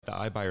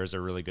the iBuyers are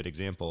a really good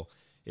example,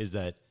 is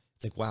that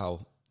it's like,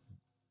 wow,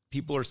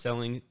 people are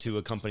selling to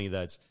a company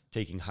that's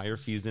taking higher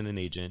fees than an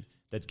agent,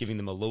 that's giving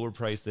them a lower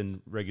price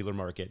than regular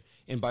market.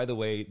 And by the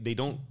way, they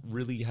don't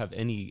really have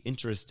any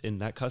interest in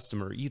that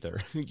customer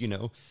either. You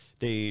know,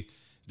 they're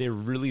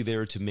really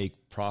there to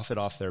make profit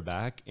off their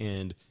back.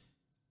 And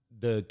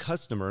the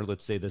customer,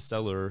 let's say the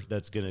seller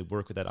that's going to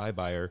work with that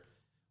iBuyer,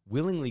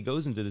 willingly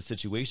goes into the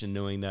situation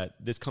knowing that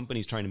this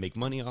company's trying to make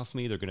money off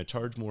me. They're going to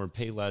charge more and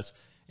pay less.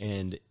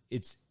 And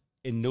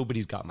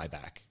nobody's got my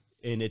back.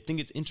 And I think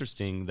it's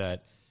interesting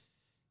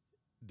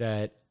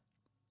that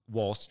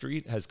Wall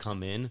Street has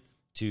come in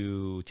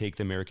to take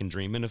the American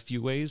dream in a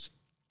few ways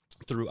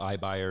through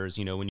iBuyers. You know, when